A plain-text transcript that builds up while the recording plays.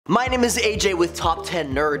My name is AJ with Top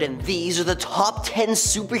 10 Nerd, and these are the top 10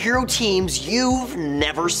 superhero teams you've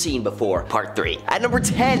never seen before, part 3. At number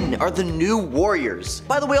 10 are the New Warriors.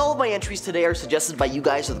 By the way, all of my entries today are suggested by you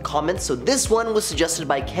guys in the comments, so this one was suggested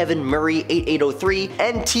by Kevin Murray 8803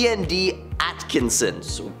 and TND Atkinson,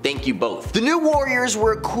 so thank you both. The New Warriors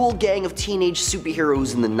were a cool gang of teenage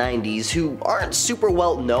superheroes in the 90s who aren't super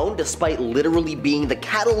well known despite literally being the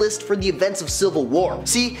catalyst for the events of Civil War.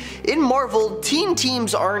 See, in Marvel, teen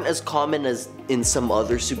teams aren't as common as in some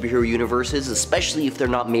other superhero universes, especially if they're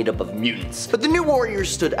not made up of mutants. But the New Warriors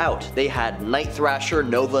stood out. They had Night Thrasher,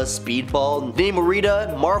 Nova, Speedball,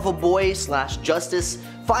 Namorita, Marvel Boy / Justice,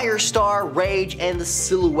 Firestar, Rage, and the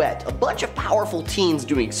Silhouette. A bunch of powerful teens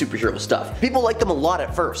doing superhero stuff. People liked them a lot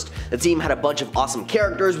at first. The team had a bunch of awesome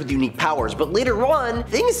characters with unique powers, but later on,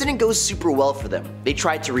 things didn't go super well for them. They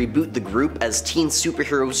tried to reboot the group as teen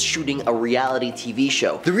superheroes shooting a reality TV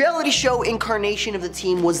show. The reality show incarnation of the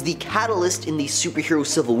team was the catalyst in the superhero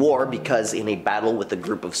Civil War because in a battle with a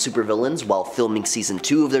group of supervillains while filming season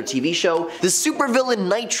 2 of their TV show, the supervillain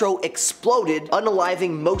Nitro exploded,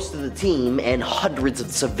 unaliving most of the team and hundreds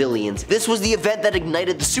of civilians. This was the event that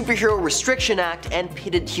ignited the Superhero Restriction Act and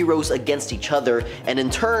pitted heroes against each other, and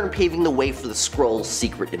in turn paving the way for the Skrulls'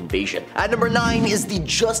 secret invasion. At number 9 is the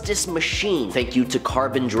Justice Machine. Thank you to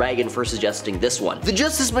Carbon Dragon for suggesting this one. The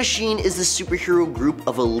Justice Machine is the superhero group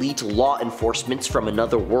of elite law enforcement from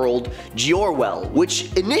another world, Georwell,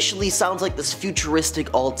 which initially sounds like this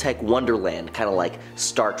futuristic all-tech wonderland, kind of like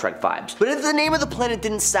Star Trek vibes. But if the name of the planet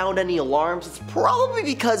didn't sound any alarms, it's probably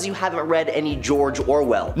because you haven't read any George Orwell.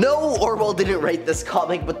 No, Orwell didn't write this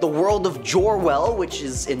comic, but the world of Jorwell, which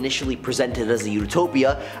is initially presented as a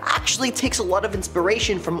utopia, actually takes a lot of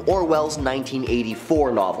inspiration from Orwell's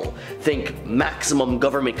 1984 novel. Think maximum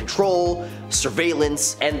government control,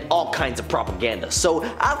 surveillance, and all kinds of propaganda. So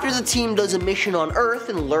after the team does a mission on Earth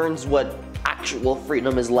and learns what actual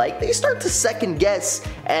freedom is like, they start to second guess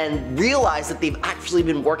and realize that they've actually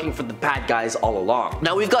been working for the bad guys all along.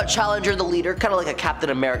 Now we've got Challenger the leader, kind of like a Captain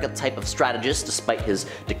America type of strategist despite his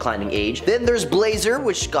declining age. Then there's Blazer,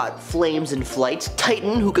 which got flames in flight,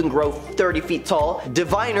 Titan, who can grow 30 feet tall,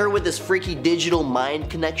 Diviner with this freaky digital mind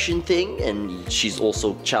connection thing, and she's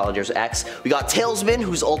also Challenger's ex. We got Tailsman,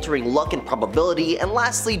 who's altering luck and probability, and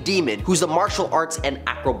lastly Demon, who's a martial arts and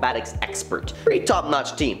acrobatics expert. Pretty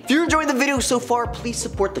top-notch team. If you're enjoying the video so far, please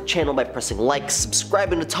support the channel by pressing like,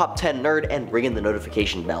 subscribing to Top 10 Nerd, and ringing the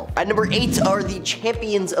notification bell. At number 8 are the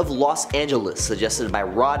Champions of Los Angeles, suggested by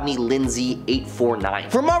Rodney Lindsay 849.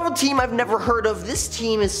 For a Marvel team I've never heard of, this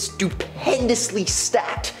team is stupendously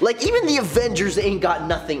stacked. Like, even the Avengers ain't got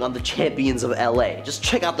nothing on the Champions of LA. Just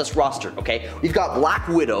check out this roster, okay? We've got Black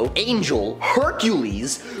Widow, Angel,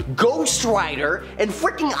 Hercules, Ghost Rider, and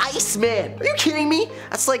freaking Iceman. Are you kidding me?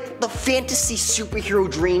 That's like the fantasy superhero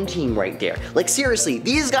dream team right there. Like, seriously,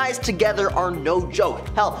 these guys together are no joke.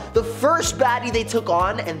 Hell, the first baddie they took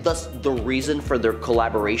on, and thus the reason for their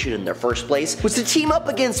collaboration in their first place, was to team up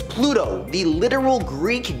against Pluto, the literal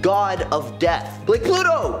Greek god of death. Like,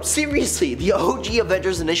 Pluto! Seriously, the OG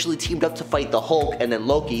Avengers initially teamed up to fight the Hulk and then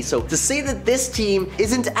Loki, so to say that this team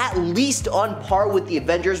isn't at least on par with the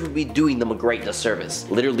Avengers would be doing them a great disservice.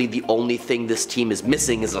 Literally, the only thing this team is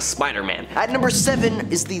missing is a Spider-Man. At number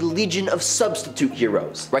 7 is the Legion of Substitute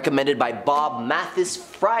Heroes, recommended by Bob Mathis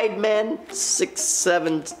Friedman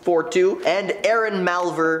 6742 and Aaron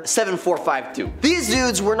Malver 7452. These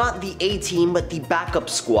dudes were not the A-team but the backup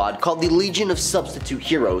squad called the Legion of Substitute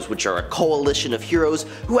Heroes, which are a coalition of heroes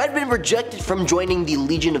who had been rejected from joining the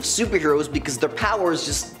Legion of Superheroes because their powers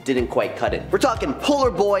just didn't quite cut it. We're talking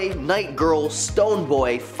Polar Boy, Night Girl, Stone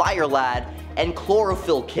Boy, Fire Lad, and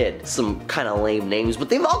Chlorophyll Kid. Some kind of lame names, but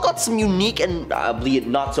they've all got some unique and albeit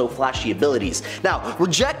not so flashy abilities. Now,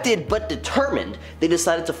 rejected but determined, they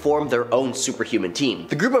decided to form their own superhuman team.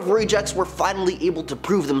 The group of rejects were finally able to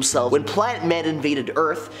prove themselves when Planet Man invaded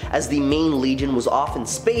Earth, as the main legion was off in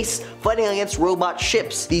space fighting against robot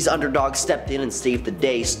ships. These underdogs stepped in and saved the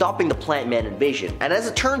day, stopping the Planet Man invasion. And as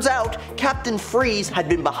it turns out, Captain Freeze had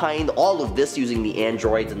been behind all of this, using the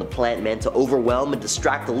androids and the Planet Man to overwhelm and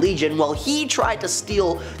distract the Legion while he tried to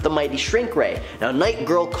steal the mighty Shrink Ray. Now, Night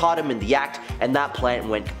Girl caught him in the act, and that planet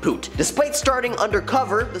went kaput. Despite starting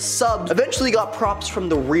undercover, the subs eventually got props from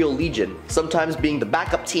the real Legion. Sometimes being the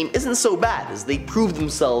backup team isn't so bad, as they prove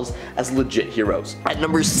themselves as legit heroes. At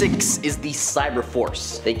number 6 is the Cyber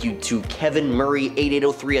Force. Thank you to Kevin Murray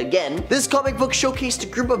 8803 again. This comic book showcased a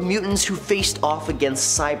group of mutants who faced off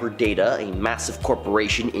against Cyber Data, a massive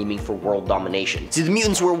corporation aiming for world domination. See, the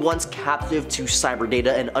mutants were once captive to Cyber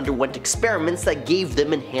Data and underwent experiments experiments that gave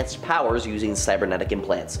them enhanced powers using cybernetic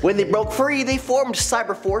implants. When they broke free, they formed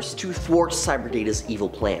Cyberforce to thwart Cyberdata's evil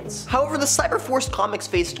plans. However, the Cyberforce comics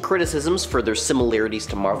faced criticisms for their similarities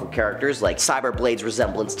to Marvel characters, like Cyberblade's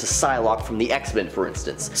resemblance to Psylocke from the X-Men, for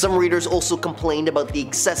instance. Some readers also complained about the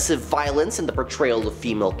excessive violence and the portrayal of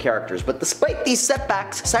female characters, but despite these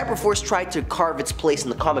setbacks, Cyberforce tried to carve its place in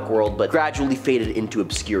the comic world, but gradually faded into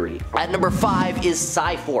obscurity. At number 5 is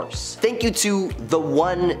Cyforce. Thank you to the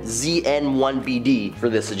 1ZN1BD for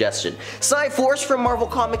this suggestion. Cyforce from Marvel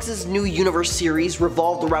Comics' new Universe series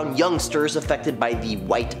revolved around youngsters affected by the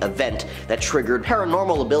White Event that triggered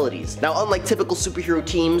paranormal abilities. Now, unlike typical superhero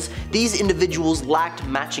teams, these individuals lacked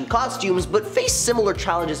matching costumes, but faced similar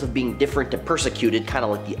challenges of being different and persecuted, kind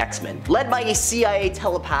of like the X-Men. Led by a CIA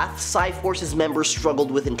telepath, Cyforce's members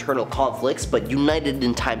struggled with internal conflicts, but united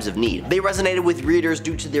in times of need. They resonated with readers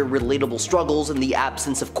due to their relatable struggles and the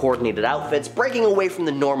absence of coordinated outfits, breaking away from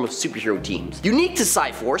the norm of superhero teams. Unique to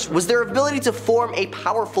Cyforce was their ability to form a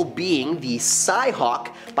powerful being, the Cyhawk,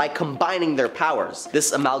 by combining their powers.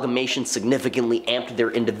 This amalgamation significantly amped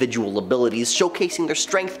their individual abilities, showcasing their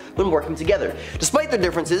strength when working together. Despite their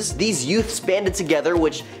differences, these youths banded together,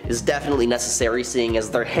 which is definitely necessary seeing as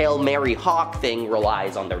their Hail Mary Hawk thing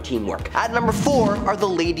relies on their teamwork. At number 4 are the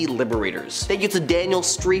Lady Liberators. Thank you to Daniel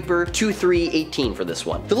Streeper 2318 for this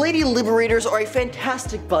one. The Lady Liberators are a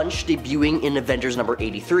fantastic bunch debuting in Avengers number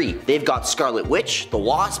 83. They've got Scarlet Witch, the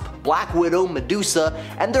Wasp, Black Widow, Medusa,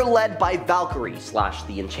 and they're led by Valkyrie /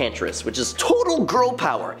 the Enchantress, which is total girl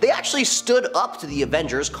power. They actually stood up to the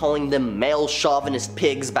Avengers, calling them male chauvinist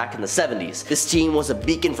pigs back in the 70s. This team was a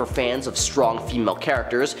beacon for fans of strong female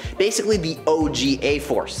characters, basically the OG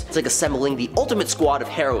A-Force. It's like assembling the ultimate squad of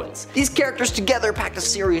heroines. These characters together packed a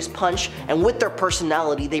serious punch, and with their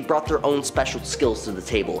personality, they brought their own special skills to the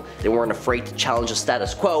table. They weren't afraid to challenge the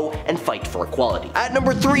status quo and fight for equality. At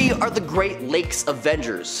number 3 are the Great Lakes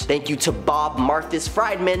Avengers. Thank you to Bob Marthis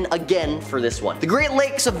Friedman again for this one. The Great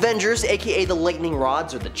Lakes Avengers, aka the Lightning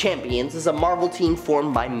Rods or the Champions, is a Marvel team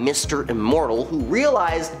formed by Mr. Immortal, who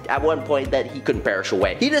realized at one point that he couldn't perish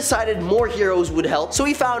away. He decided more heroes would help, so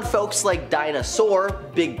he found folks like Dinosaur,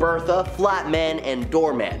 Big Bertha, Flatman, and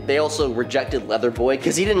Doorman. They also rejected Leather Boy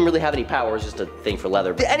because he didn't really have any powers, just a thing for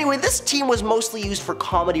leather. Anyway, this team was mostly used for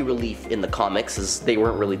comedy relief in the comics, as they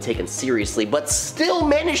weren't really taken seriously, but still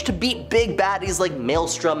managed to beat big baddies like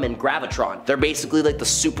Maelstrom and Gravitron. They're basically like the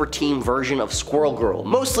super team version of Squirrel Girl,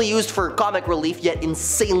 mostly used for comic relief, yet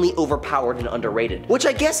insanely overpowered and underrated. Which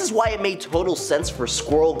I guess is why it made total sense for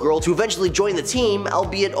Squirrel Girl to eventually join the team,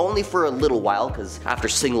 albeit only for a little while, because after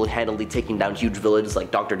single-handedly taking down huge villains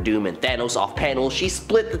like Dr. Doom and Thanos off panel, she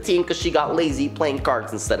split the team because she got lazy playing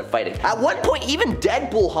cards instead of fighting. At one point, even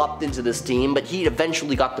Deadpool hopped into this team, but he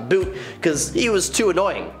eventually got the boot because he was too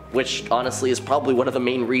annoying, which honestly is probably one of the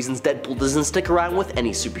main reasons Deadpool doesn't stick around with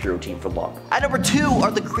any superhero team for long. At number 2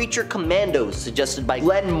 are the Creature Commandos, suggested by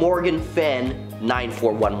Glenn Morgan Fan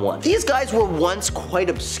 9411. These guys were once quite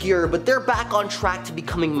obscure, but they're back on track to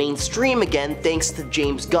becoming mainstream again thanks to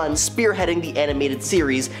James Gunn spearheading the animated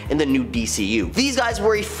series in the new DCU. These guys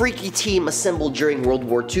were a freaky team assembled during World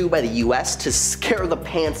War II by the US to scare the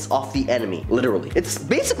pants off the enemy, literally. It's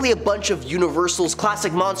basically a bunch of Universal's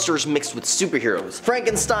classic monsters mixed with superheroes.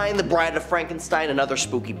 Frankenstein, the Bride of Frankenstein, and other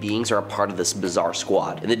spooky beings are a part of this bizarre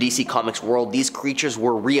squad. In the DC Comics world, these creatures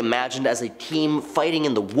were reimagined as a team fighting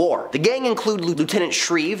in the war. The gang include Lieutenant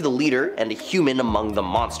Shreve, the leader, and a human among the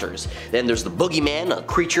monsters. Then there's the Boogeyman, a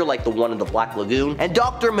creature like the one in the Black Lagoon, and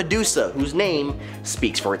Dr. Medusa, whose name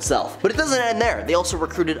speaks for itself. But it doesn't end there. They also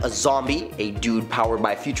recruited a zombie, a dude powered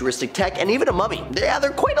by futuristic tech, and even a mummy. Yeah,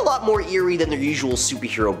 they're quite a lot more eerie than their usual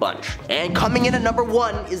superhero bunch. And coming in at number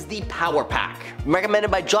 1 is the Power Pack,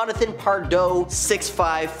 recommended by Jonathan Pardo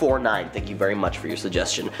 6549. Thank you very much for your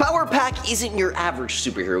suggestion. Power Pack isn't your average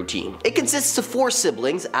superhero team. It consists of 4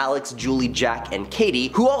 siblings, Alex, Julie, Jack, and Katie,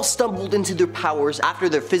 who all stumbled into their powers after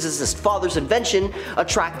their physicist father's invention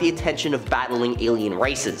attract the attention of battling alien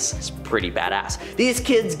races. It's pretty badass. These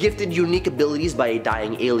kids, gifted unique abilities by a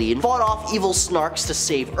dying alien, fought off evil snarks to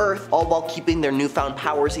save Earth, all while keeping their newfound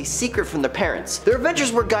powers a secret from their parents. Their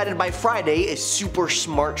adventures were guided by Friday, a super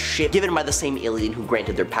smart ship given by the same alien who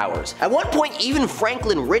granted their powers. At one point, even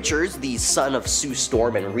Franklin Richards, the son of Sue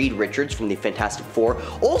Storm and Reed Richards from the Fantastic Four,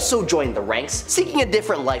 also joined the ranks, seeking a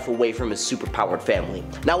different life away from his super superpowered family.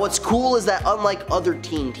 Now what's cool is that unlike other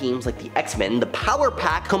teen teams like the X-Men, the Power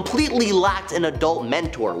Pack completely lacked an adult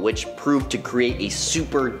mentor, which proved to create a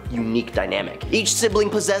super unique dynamic. Each sibling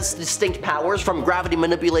possessed distinct powers, from gravity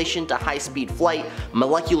manipulation to high-speed flight,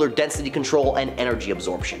 molecular density control, and energy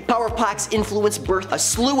absorption. Power Packs influence birthed a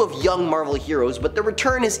slew of young Marvel heroes, but their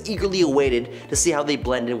return is eagerly awaited to see how they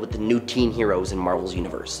blend in with the new teen heroes in Marvel's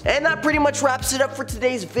universe. And that pretty much wraps it up for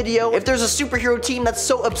today's video. If there's a superhero team that's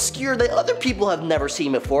so obscure that other people have never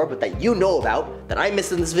seen before, but that you know about, that I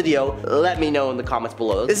missed in this video, let me know in the comments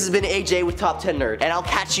below. This has been AJ with Top 10 Nerd, and I'll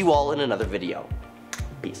catch you all in another video.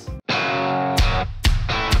 Peace.